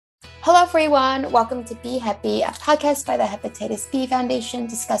Hello, everyone. Welcome to Be Happy, a podcast by the Hepatitis B Foundation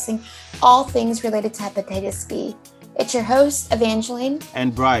discussing all things related to hepatitis B. It's your hosts, Evangeline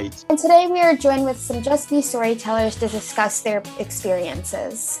and Bright. And today we are joined with some Just Be storytellers to discuss their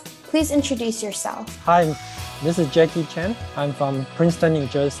experiences. Please introduce yourself. Hi, this is Jackie Chen. I'm from Princeton, New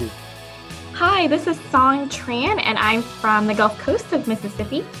Jersey. Hi, this is Song Tran, and I'm from the Gulf Coast of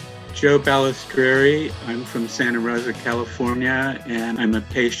Mississippi. Joe Balistreri. I'm from Santa Rosa, California, and I'm a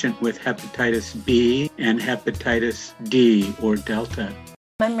patient with hepatitis B and hepatitis D or Delta.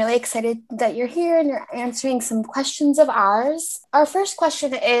 I'm really excited that you're here and you're answering some questions of ours. Our first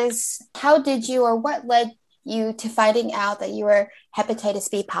question is, how did you or what led you to finding out that you were hepatitis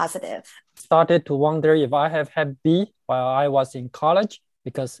B positive? Started to wonder if I have Hep B while I was in college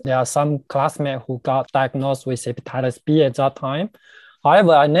because there are some classmates who got diagnosed with hepatitis B at that time.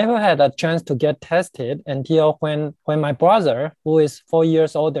 However, I never had a chance to get tested until when my brother, who is 4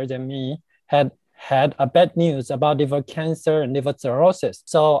 years older than me, had a bad news about liver cancer and liver cirrhosis.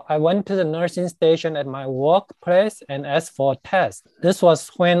 So I went to the nursing station at my workplace and asked for a test. This was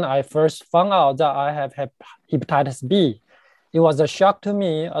when I first found out that I have hepatitis B. It was a shock to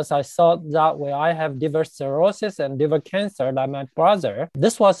me as I thought that when I have liver cirrhosis and liver cancer like my brother.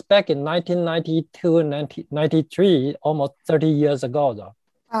 This was back in 1992 and 1993, almost 30 years ago though.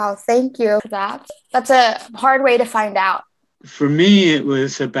 Wow, thank you for that. That's a hard way to find out. For me, it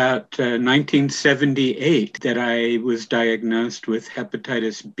was about 1978 that I was diagnosed with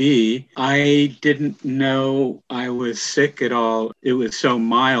hepatitis B. I didn't know I was sick at all. It was so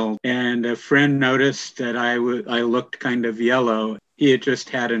mild. And a friend noticed that I looked kind of yellow. He had just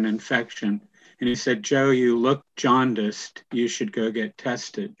had an infection. And he said, "Joe, you look jaundiced. You should go get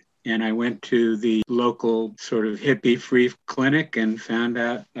tested." And I went to the local sort of hippie-free clinic and found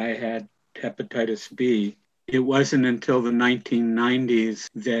out I had hepatitis B. It wasn't until the 1990s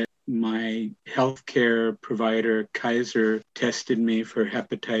that my healthcare provider, Kaiser, tested me for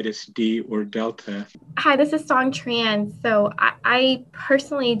hepatitis D or Delta. Hi, this is Song Tran. So I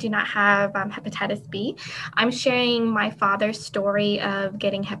personally do not have hepatitis B. I'm sharing my father's story of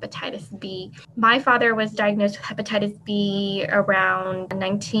getting hepatitis B. My father was diagnosed with hepatitis B around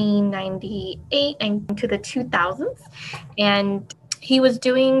 1998 and into the 2000s. And he was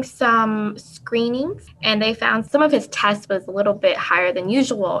doing some screenings and they found some of his tests was a little bit higher than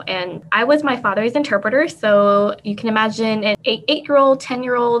usual. And I was my father's interpreter. So you can imagine an 8-year-old,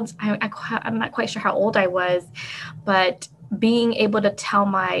 10-year-old, I'm not quite sure how old I was, but being able to tell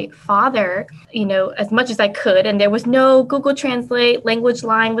my father, as much as I could, and there was no Google Translate, language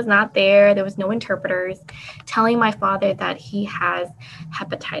line was not there. There was no interpreters, telling my father that he has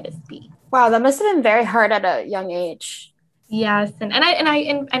hepatitis B. Wow, that must have been very hard at a young age. Yes, and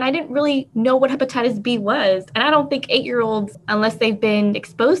I didn't really know what hepatitis B was, and I don't think 8-year-olds, unless they've been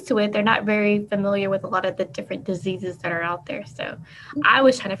exposed to it, they're not very familiar with a lot of the different diseases that are out there. So I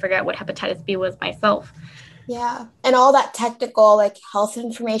was trying to figure out what hepatitis B was myself. Yeah, and all that technical health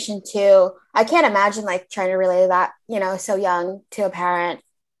information too. I can't imagine trying to relay that, so young to a parent.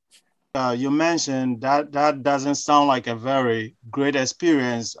 You mentioned that doesn't sound like a very great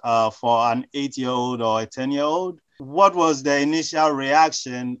experience for an 8-year-old or a 10-year-old. What was the initial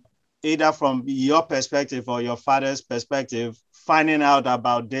reaction, either from your perspective or your father's perspective, finding out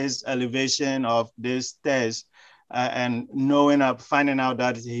about this elevation of this test and finding out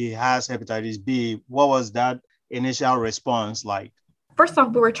that he has hepatitis B? What was that initial response like? First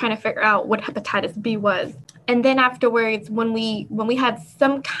off, we were trying to figure out what hepatitis B was. And then afterwards, when we had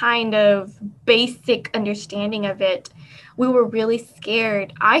some kind of basic understanding of it, we were really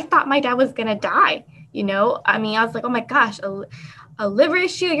scared. I thought my dad was going to die. I was like, oh my gosh, a liver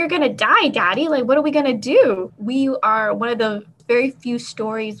issue, you're going to die, Daddy. What are we going to do? We are one of the very few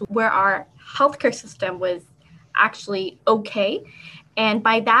stories where our healthcare system was actually okay. And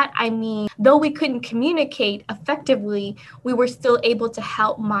by that, I mean, though we couldn't communicate effectively, we were still able to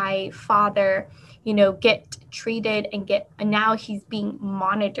help my father, get treated and now he's being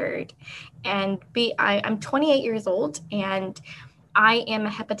monitored. And I'm 28 years old and I am a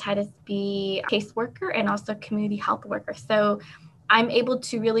hepatitis B caseworker and also community health worker. So I'm able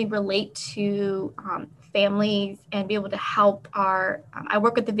to really relate to families and be able to help I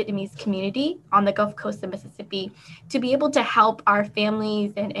work with the Vietnamese community on the Gulf Coast of Mississippi to be able to help our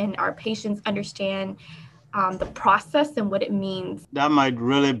families and our patients understand the process and what it means. That might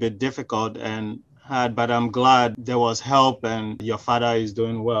really be difficult. And had, but I'm glad there was help and your father is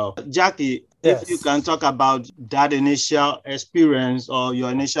doing well. Jackie, Yes. if you can talk about that initial experience or your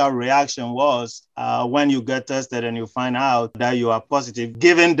initial reaction was when you get tested and you find out that you are positive,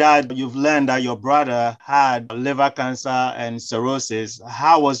 given that you've learned that your brother had liver cancer and cirrhosis,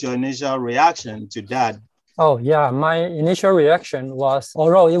 how was your initial reaction to that? Oh, yeah. My initial reaction was,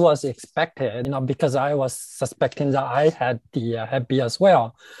 although it was expected, because I was suspecting that I had the Hep B as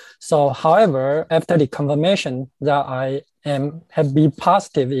well. So, however, after the confirmation that I am Hep B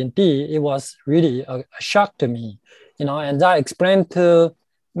positive indeed, it was really a shock to me, and that explained to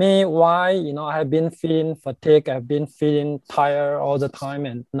me why, I have been feeling fatigue, I've been feeling tired all the time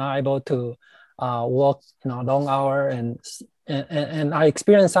and not able to work, long hour and I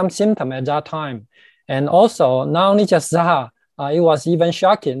experienced some symptom at that time. And also, not only just that, it was even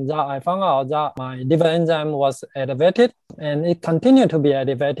shocking that I found out that my liver enzyme was elevated and it continued to be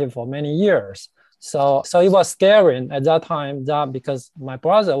elevated for many years. So it was scary at that time that because my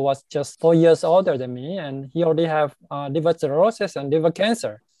brother was just 4 years older than me and he already have liver cirrhosis and liver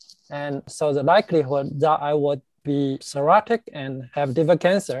cancer. And so the likelihood that I would be cirrhotic and have liver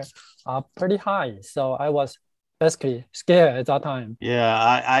cancer are pretty high. So I was basically scared at that time.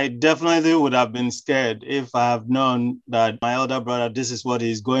 Yeah, I definitely would have been scared if I have known that my elder brother, this is what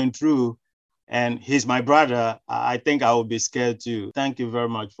he's going through, and he's my brother. I think I would be scared too. Thank you very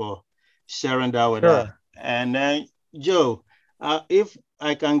much for sharing that with us. And then, Joe, if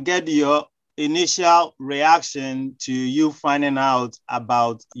I can get your initial reaction to you finding out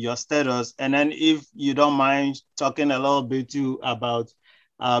about your status, and then if you don't mind talking a little bit too about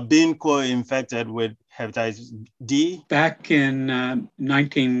being co-infected with hepatitis D? Back in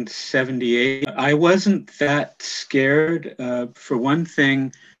 1978, I wasn't that scared. For one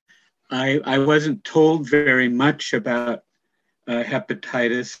thing, I wasn't told very much about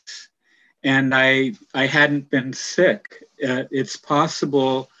hepatitis, and I hadn't been sick. It's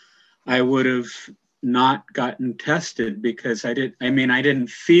possible I would have not gotten tested because I didn't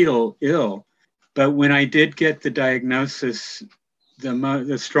feel ill. But when I did get the diagnosis,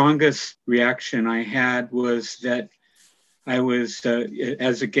 the strongest reaction I had was that I was,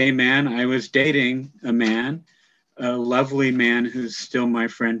 as a gay man, I was dating a man, a lovely man who's still my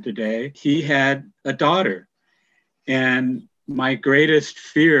friend today. He had a daughter. And my greatest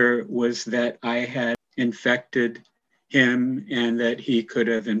fear was that I had infected him and that he could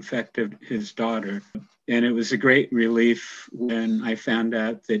have infected his daughter. And it was a great relief when I found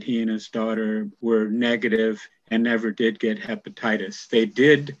out that he and his daughter were negative and never did get hepatitis. They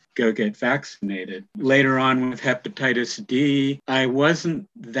did go get vaccinated. Later on with hepatitis D, I wasn't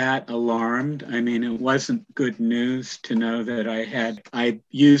that alarmed. I mean, it wasn't good news to know that I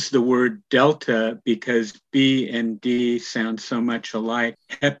used the word Delta because B and D sound so much alike.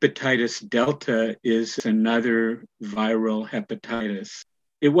 Hepatitis Delta is another viral hepatitis.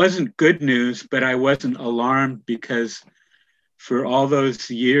 It wasn't good news, but I wasn't alarmed because for all those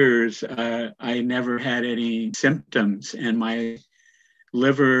years, I never had any symptoms and my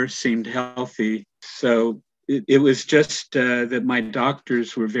liver seemed healthy. So it was just that my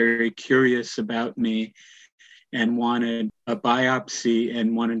doctors were very curious about me and wanted a biopsy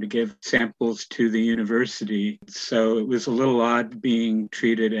and wanted to give samples to the university. So it was a little odd being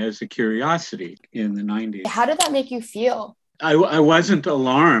treated as a curiosity in the 90s. How did that make you feel? I wasn't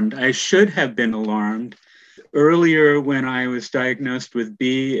alarmed. I should have been alarmed. Earlier, when I was diagnosed with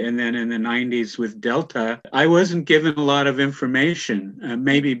B and then in the 90s with Delta, I wasn't given a lot of information,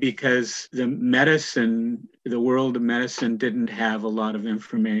 maybe because the world of medicine didn't have a lot of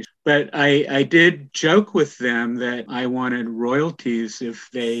information. But I did joke with them that I wanted royalties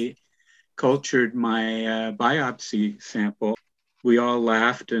if they cultured my biopsy sample. We all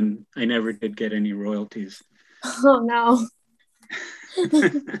laughed and I never did get any royalties. Oh, no.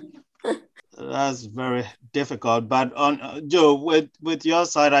 That's very difficult. But on Joe, with your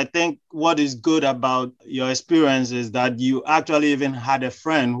side, I think what is good about your experience is that you actually even had a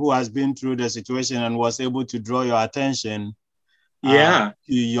friend who has been through the situation and was able to draw your attention to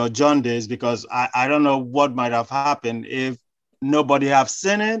your jaundice, because I don't know what might have happened if nobody have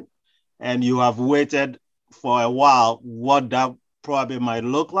seen it and you have waited for a while, what that probably might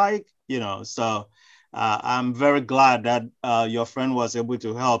look like, so I'm very glad that your friend was able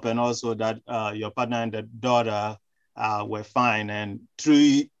to help, and also that your partner and the daughter were fine. And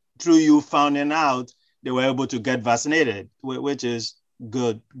through you finding out, they were able to get vaccinated, which is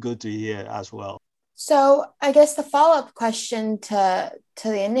good to hear as well. So I guess the follow-up question to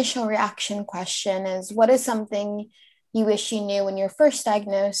the initial reaction question is, what is something you wish you knew when you were first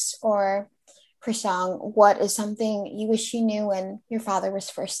diagnosed? Or for Song, what is something you wish you knew when your father was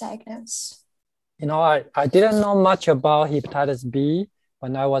first diagnosed? I didn't know much about hepatitis B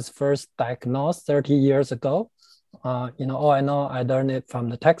when I was first diagnosed 30 years ago. All I know, I learned it from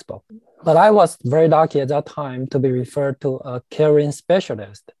the textbook. But I was very lucky at that time to be referred to a caring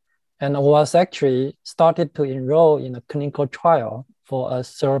specialist, and I was actually started to enroll in a clinical trial for a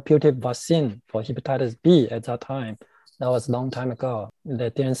therapeutic vaccine for hepatitis B at that time. That was a long time ago in the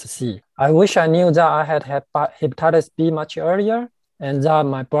DNC. I wish I knew that I had hepatitis B much earlier, and that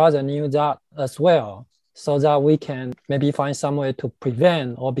my brother knew that as well, so that we can maybe find some way to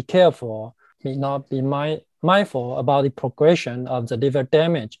prevent or be careful, be mindful about the progression of the liver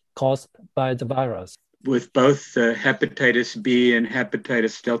damage caused by the virus. With both hepatitis B and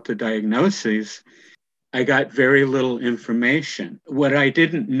hepatitis delta diagnoses, I got very little information. What I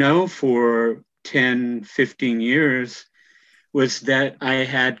didn't know for 10, 15 years was that I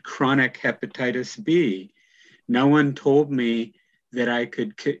had chronic hepatitis B. No one told me that I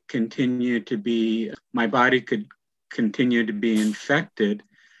could my body could continue to be infected,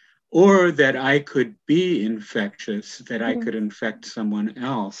 or that I could be infectious, that I could infect someone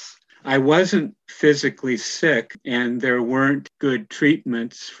else. I wasn't physically sick, and there weren't good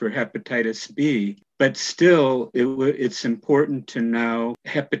treatments for hepatitis B, but still it's important to know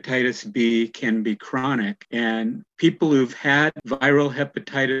hepatitis B can be chronic, and people who've had viral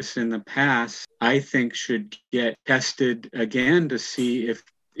hepatitis in the past, I think, should get tested again to see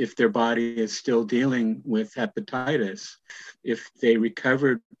if their body is still dealing with hepatitis. If they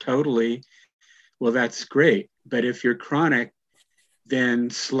recovered totally, well, that's great. But if you're chronic, then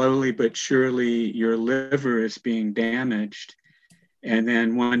slowly but surely your liver is being damaged. And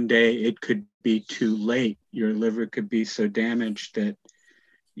then one day it could be too late. Your liver could be so damaged that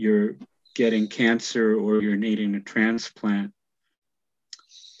you're getting cancer or you're needing a transplant.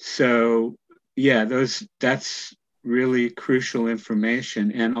 So yeah, that's really crucial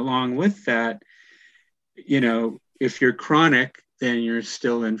information. And along with that, if you're chronic, then you're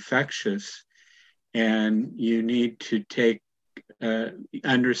still infectious, and you need to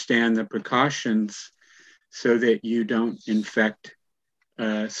understand the precautions so that you don't infect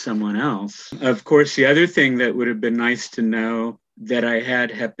someone else. Of course, the other thing that would have been nice to know, that I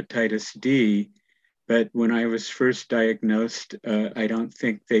had hepatitis D, but when I was first diagnosed, I don't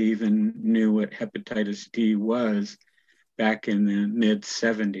think they even knew what hepatitis D was back in the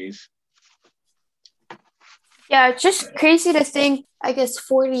mid-70s. Yeah, it's just crazy to think, I guess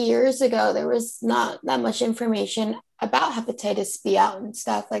 40 years ago, there was not that much information about hepatitis B out and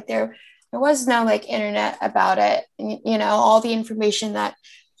stuff. Like there was no like internet about it. All the information that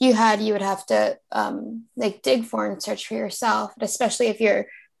you would have to dig for and search for yourself, especially if your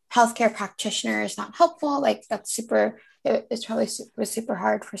healthcare practitioner is not helpful. Like it's probably super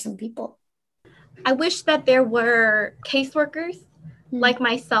hard for some people. I wish that there were caseworkers like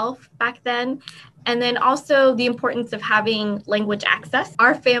myself back then. And then also the importance of having language access.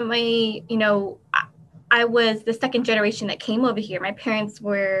 Our family, I was the second generation that came over here. My parents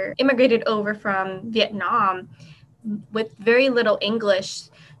were immigrated over from Vietnam with very little English.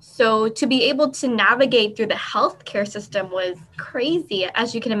 So to be able to navigate through the healthcare system was crazy,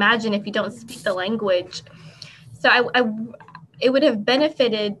 as you can imagine, if you don't speak the language. So it would have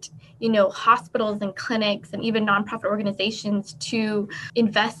benefited hospitals and clinics and even nonprofit organizations to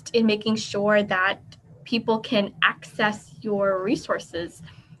invest in making sure that people can access your resources.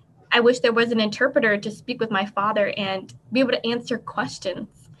 I wish there was an interpreter to speak with my father and be able to answer questions,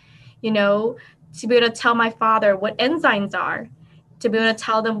 to be able to tell my father what enzymes are, to be able to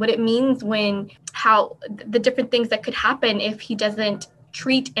tell them what it means how the different things that could happen if he doesn't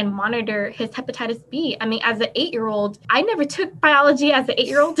treat and monitor his hepatitis B. I mean, as an 8-year-old, I never took biology as an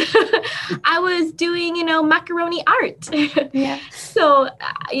 8-year-old. I was doing, macaroni art. Yeah. So,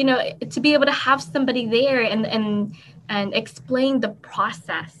 to be able to have somebody there and explain the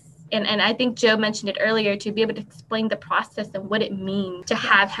process. And I think Joe mentioned it earlier, to be able to explain the process and what it means to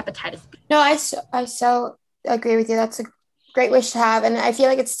have hepatitis B. No, I so agree with you. That's a great wish to have. And I feel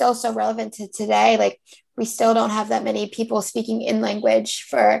like it's still so relevant to today. Like we still don't have that many people speaking in language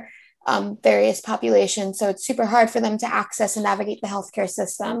for various populations. So it's super hard for them to access and navigate the healthcare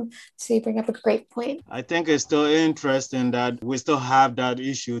system. So you bring up a great point. I think it's still interesting that we still have that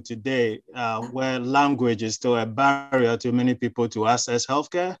issue today where language is still a barrier to many people to access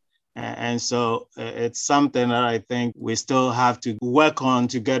healthcare. And so it's something that I think we still have to work on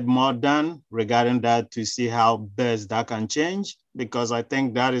to get more done regarding that, to see how best that can change, because I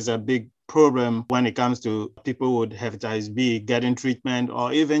think that is a big problem when it comes to people with hepatitis B getting treatment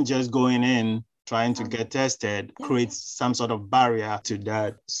or even just going in trying to get tested creates some sort of barrier to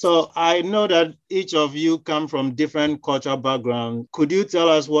that. So I know that each of you come from different cultural backgrounds. Could you tell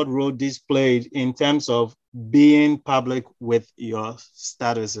us what role this played in terms of being public with your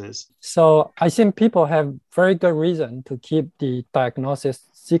statuses? So I think people have very good reason to keep the diagnosis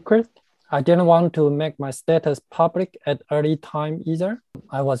secret. I didn't want to make my status public at early time either.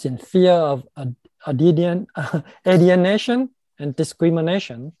 I was in fear of alienation and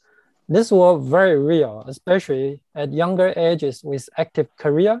discrimination. This was very real, especially at younger ages with active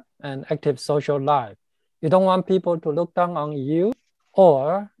career and active social life. You don't want people to look down on you,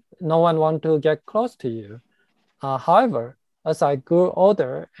 or no one want to get close to you. However, as I grew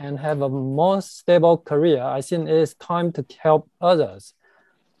older and have a more stable career, I think it is time to help others.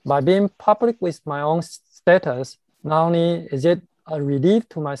 By being public with my own status, not only is it a relief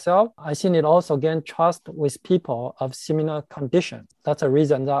to myself, I think it also gains trust with people of similar conditions. That's a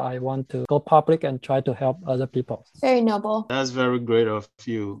reason that I want to go public and try to help other people. Very noble. That's very great of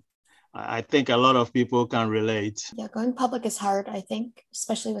you. I think a lot of people can relate. Yeah, going public is hard, I think,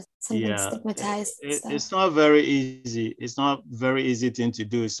 especially with something stigmatized. It's not very easy. It's not very easy thing to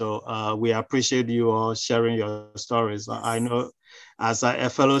do. So we appreciate you all sharing your stories. Yes. I know as a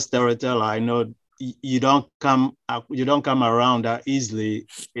fellow storyteller, I know you don't come around that easily.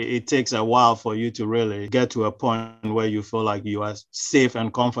 It takes a while for you to really get to a point where you feel like you are safe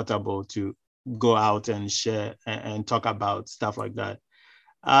and comfortable to go out and share and talk about stuff like that.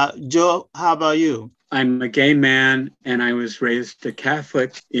 Joe, how about you? I'm a gay man, and I was raised a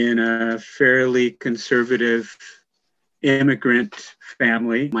Catholic in a fairly conservative immigrant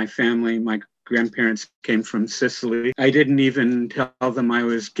family. My grandparents came from Sicily. I didn't even tell them I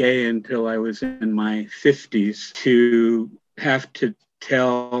was gay until I was in my 50s. To have to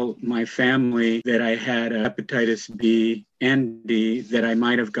tell my family that I had hepatitis B and D that I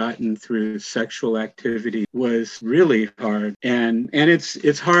might have gotten through sexual activity was really hard. And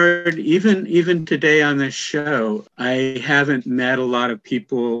it's hard even today on this show. I haven't met a lot of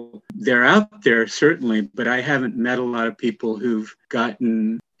people. They're out there certainly, but I haven't met a lot of people who've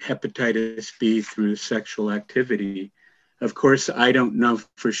gotten hepatitis B through sexual activity. Of course, I don't know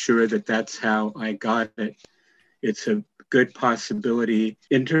for sure that that's how I got it. It's a good possibility.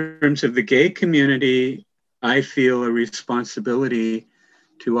 In terms of the gay community, I feel a responsibility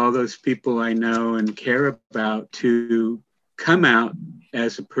to all those people I know and care about to come out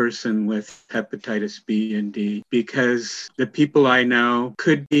as a person with hepatitis B and D, because the people I know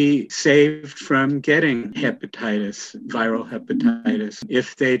could be saved from getting viral hepatitis,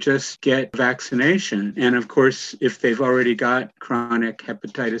 if they just get vaccination. And of course, if they've already got chronic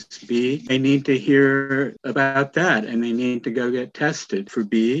hepatitis B, they need to hear about that, and they need to go get tested for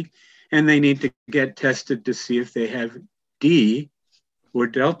B, and they need to get tested to see if they have D or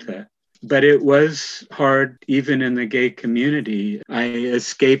Delta. But it was hard even in the gay community. I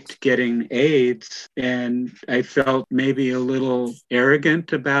escaped getting AIDS, and I felt maybe a little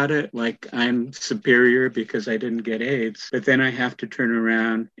arrogant about it, like I'm superior because I didn't get AIDS. But then I have to turn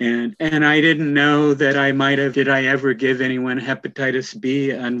around and I didn't know that did I ever give anyone hepatitis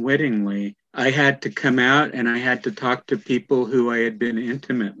B unwittingly? I had to come out and I had to talk to people who I had been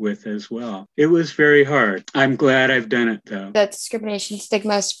intimate with as well. It was very hard. I'm glad I've done it though. That discrimination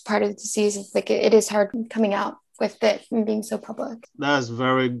stigma is part of the disease. It's like it is hard coming out with it and being so public. That's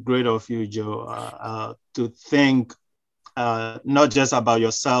very great of you, Joe, to think not just about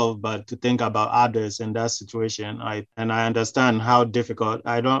yourself, but to think about others in that situation. I understand how difficult.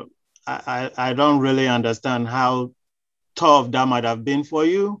 I don't really understand how tough that might have been for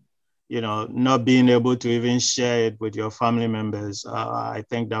you. You know, not being able to even share it with your family members. I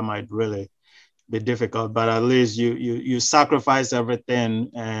think that might really be difficult, but at least you sacrifice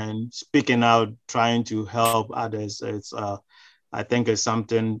everything and speaking out, trying to help others. It's I think it's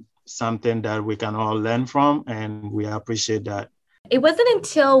something that we can all learn from, and we appreciate that. It wasn't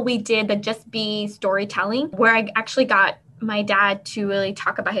until we did the Just Be storytelling where I actually got my dad to really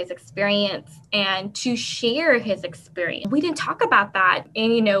talk about his experience and to share his experience. We didn't talk about that.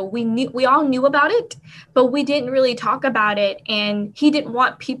 And, you know, we all knew about it, but we didn't really talk about it. And he didn't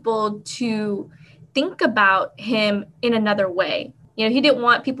want people to think about him in another way. You know, he didn't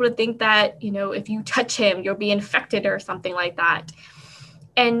want people to think that, you know, if you touch him, you'll be infected or something like that.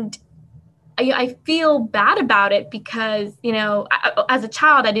 And I feel bad about it because, you know, as a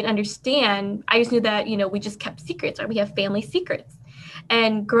child, I didn't understand. I just knew that, you know, we just kept secrets, right? We have family secrets.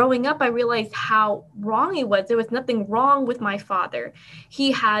 And growing up, I realized how wrong it was. There was nothing wrong with my father.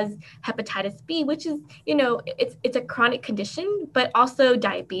 He has hepatitis B, which is, you know, it's a chronic condition, but also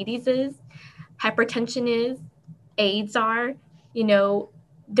diabetes is, hypertension is, AIDS are, you know,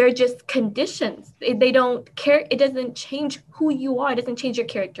 they're just conditions. They don't care. It doesn't change who you are. It doesn't change your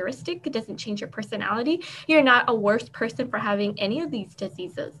characteristic. It doesn't change your personality. You're not a worse person for having any of these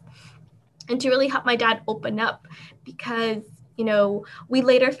diseases. And to really help my dad open up, because we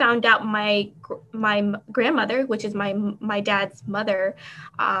later found out my grandmother, which is my dad's mother,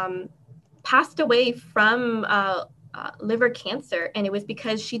 passed away from liver cancer, and it was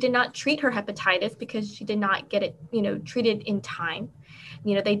because she did not treat her hepatitis, because she did not get it treated in time.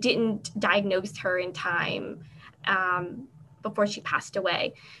 They didn't diagnose her in time before she passed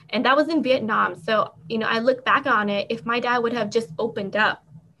away, and that was in Vietnam. So I look back on it, if my dad would have just opened up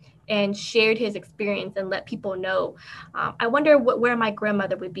and shared his experience and let people know, I wonder where my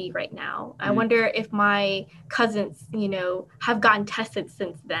grandmother would be right now. I wonder if my cousins, have gotten tested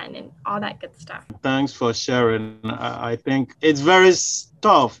since then, and all that good stuff. Thanks for sharing. I think it's very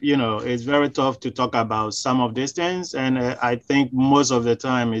tough, it's very tough to talk about some of these things. And I think most of the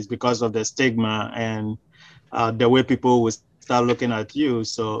time it's because of the stigma and the way people will start looking at you.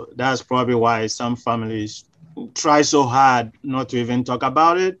 So that's probably why some families try so hard not to even talk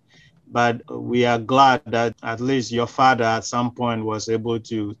about it. But we are glad that at least your father at some point was able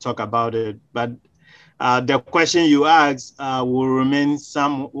to talk about it. But the question you asked will remain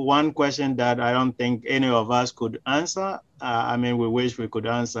one question that I don't think any of us could answer. We wish we could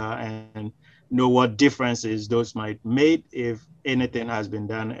answer and know what differences those might make if anything has been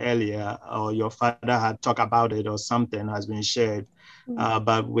done earlier, or your father had talked about it, or something has been shared.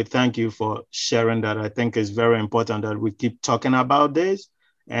 But we thank you for sharing that. I think it's very important that we keep talking about this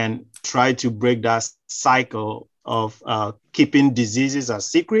and try to break that cycle of keeping diseases as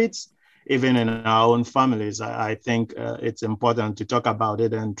secrets, even in our own families. I think it's important to talk about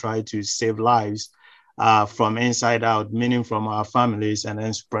it and try to save lives from inside out, meaning from our families, and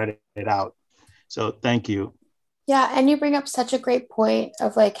then spread it out. So thank you. Yeah, and you bring up such a great point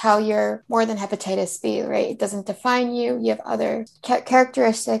of how you're more than hepatitis B, right? It doesn't define you. You have other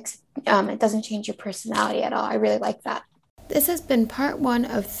characteristics. It doesn't change your personality at all. I really like that. This has been part 1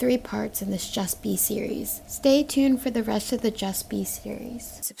 of 3 parts in this Just B series. Stay tuned for the rest of the Just B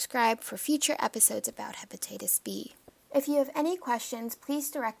series. Subscribe for future episodes about hepatitis B. If you have any questions,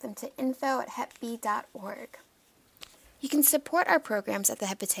 please direct them to info@hepb.org. You can support our programs at the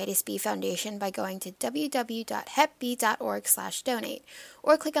Hepatitis B Foundation by going to www.hepb.org/donate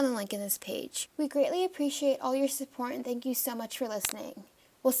or click on the link in this page. We greatly appreciate all your support and thank you so much for listening.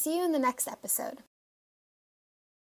 We'll see you in the next episode.